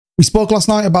We spoke last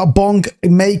night about Bonk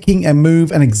making a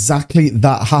move, and exactly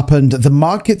that happened. The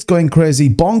market's going crazy.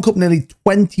 Bonk up nearly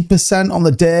 20% on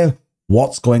the day.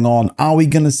 What's going on? Are we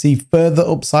going to see further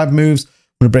upside moves? I'm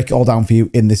going to break it all down for you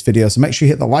in this video. So make sure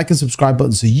you hit the like and subscribe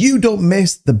button so you don't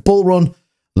miss the bull run.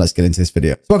 Let's get into this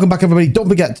video. So welcome back, everybody. Don't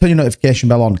forget to turn your notification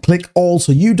bell on. Click all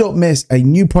so you don't miss a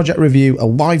new project review, a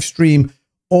live stream,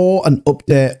 or an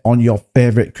update on your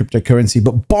favorite cryptocurrency.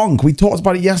 But Bonk, we talked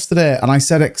about it yesterday, and I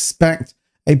said expect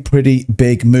a pretty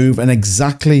big move, and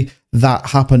exactly that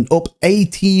happened. Up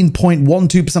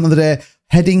 18.12% of the day,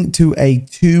 heading to a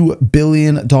 $2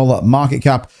 billion market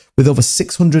cap with over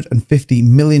 $650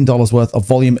 million worth of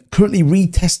volume, currently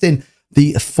retesting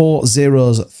the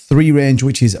 403 range,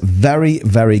 which is very,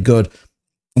 very good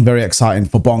and very exciting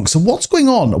for Bonk. So what's going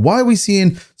on? Why are we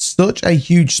seeing such a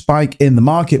huge spike in the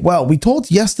market? Well, we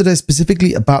talked yesterday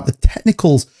specifically about the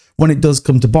technicals when it does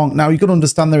come to Bonk. Now, you've got to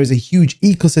understand there is a huge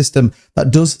ecosystem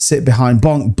that does sit behind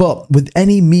Bonk, but with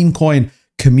any meme coin,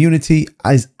 community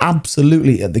is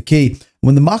absolutely at the key.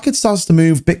 When the market starts to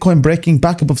move, Bitcoin breaking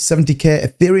back above 70K,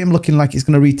 Ethereum looking like it's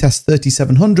going to retest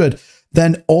 3,700,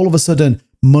 then all of a sudden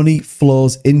money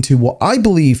flows into what I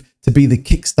believe to be the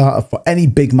Kickstarter for any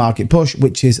big market push,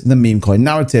 which is the meme coin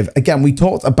narrative. Again, we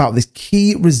talked about this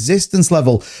key resistance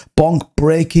level, Bonk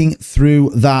breaking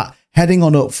through that, heading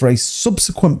on up for a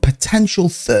subsequent potential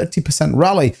 30%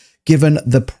 rally, given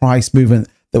the price movement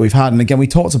that we've had. And again, we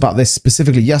talked about this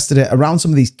specifically yesterday around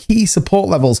some of these key support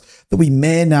levels that we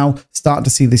may now start to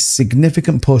see this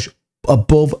significant push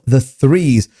above the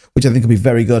threes, which I think will be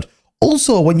very good.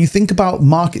 Also, when you think about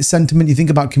market sentiment, you think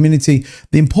about community,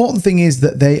 the important thing is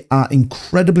that they are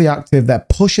incredibly active. They're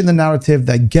pushing the narrative.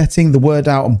 They're getting the word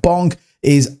out, and Bonk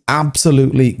is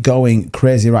absolutely going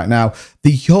crazy right now.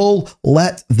 The whole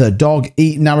let the dog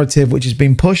eat narrative, which has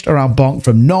been pushed around Bonk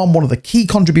from Nom, one of the key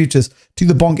contributors to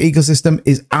the Bonk ecosystem,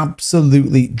 is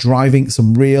absolutely driving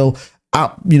some real,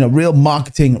 real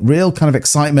marketing, real kind of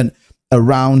excitement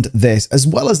around this, as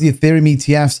well as the Ethereum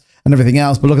ETFs and everything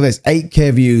else. But look at this,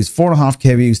 8K views,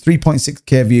 4.5K views,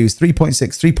 3.6K views,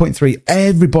 3.6, 3.3,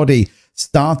 everybody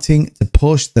starting to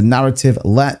push the narrative,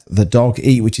 let the dog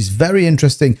eat, which is very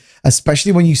interesting,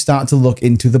 especially when you start to look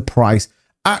into the price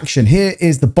action. Here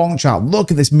is the Bonk chart.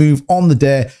 Look at this move on the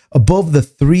day above the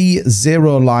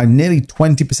 3-0 line, nearly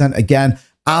 20% again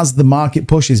as the market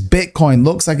pushes. Bitcoin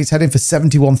looks like it's heading for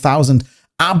 71,000.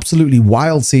 Absolutely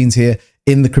wild scenes here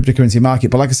in the cryptocurrency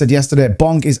market. But like I said yesterday,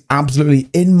 Bonk is absolutely,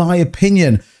 in my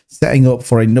opinion, setting up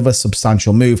for another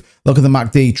substantial move. Look at the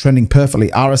MACD trending perfectly.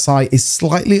 RSI is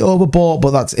slightly overbought,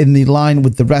 but that's in the line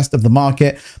with the rest of the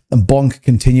market, and Bonk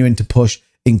continuing to push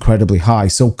incredibly high.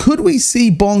 So could we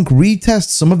see Bonk retest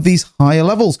some of these higher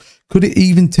levels? Could it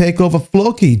even take over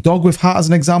Floki? Dog with Hat as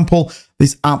an example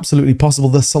is absolutely possible.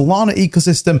 The Solana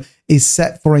ecosystem is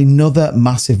set for another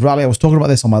massive rally. I was talking about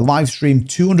this on my live stream.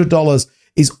 $200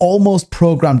 is almost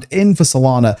programmed in for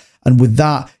Solana. And with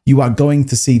that, you are going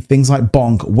to see things like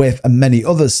Bonk, With, and many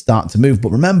others start to move.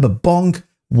 But remember, Bonk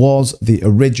was the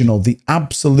original, the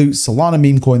absolute Solana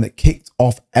meme coin that kicked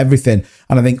off everything.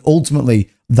 And I think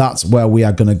ultimately that's where we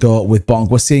are going to go with Bonk.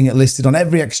 We're seeing it listed on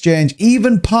every exchange,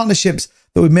 even partnerships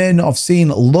that we may not have seen.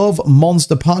 Love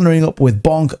Monster partnering up with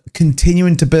Bonk,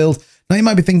 continuing to build. Now you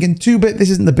might be thinking, 2-bit, this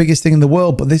isn't the biggest thing in the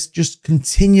world, but this just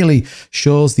continually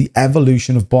shows the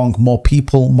evolution of Bonk. More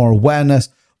people, more awareness,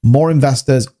 more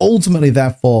investors, ultimately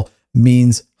therefore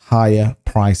means higher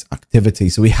price activity.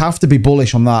 So we have to be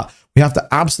bullish on that. We have to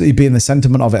absolutely be in the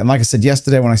sentiment of it. And like I said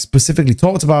yesterday, when I specifically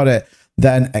talked about it,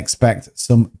 then expect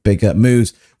some bigger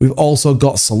moves. We've also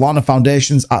got Solana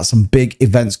Foundations at some big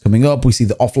events coming up. We see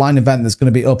the offline event that's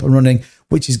going to be up and running,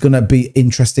 which is going to be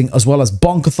interesting, as well as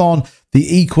Bonkathon. The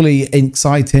equally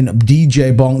exciting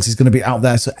DJ Bonks is going to be out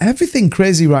there. So everything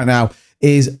crazy right now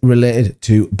is related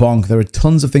to Bonk. There are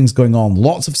tons of things going on,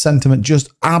 lots of sentiment just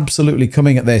absolutely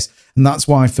coming at this. And that's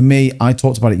why, for me, I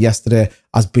talked about it yesterday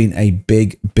as being a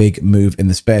big, big move in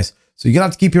the space. So you're going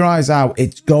to have to keep your eyes out.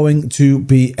 It's going to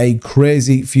be a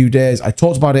crazy few days. I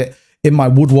talked about it in my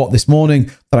Woodwalk this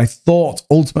morning that I thought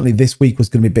ultimately this week was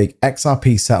going to be big.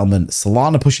 XRP settlement,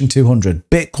 Solana pushing 200,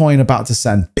 Bitcoin about to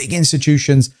send, big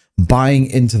institutions buying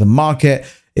into the market.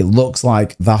 It looks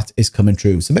like that is coming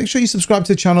true. So make sure you subscribe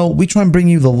to the channel. We try and bring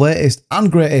you the latest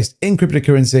and greatest in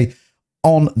cryptocurrency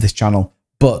on this channel.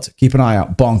 But keep an eye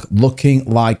out. Bonk looking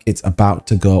like it's about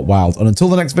to go wild. And until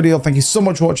the next video, thank you so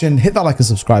much for watching. Hit that like and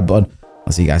subscribe button.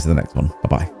 I'll see you guys in the next one.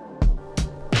 Bye-bye.